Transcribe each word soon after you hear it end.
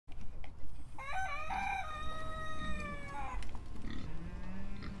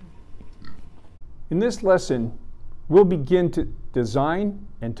In this lesson, we'll begin to design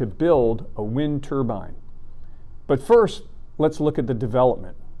and to build a wind turbine. But first, let's look at the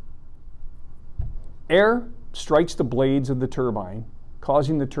development. Air strikes the blades of the turbine,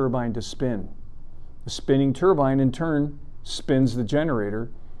 causing the turbine to spin. The spinning turbine, in turn, spins the generator,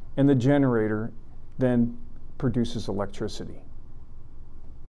 and the generator then produces electricity.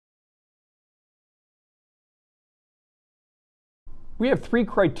 We have three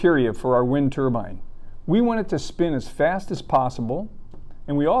criteria for our wind turbine. We want it to spin as fast as possible,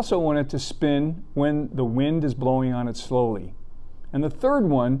 and we also want it to spin when the wind is blowing on it slowly. And the third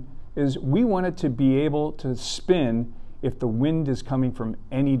one is we want it to be able to spin if the wind is coming from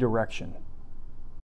any direction.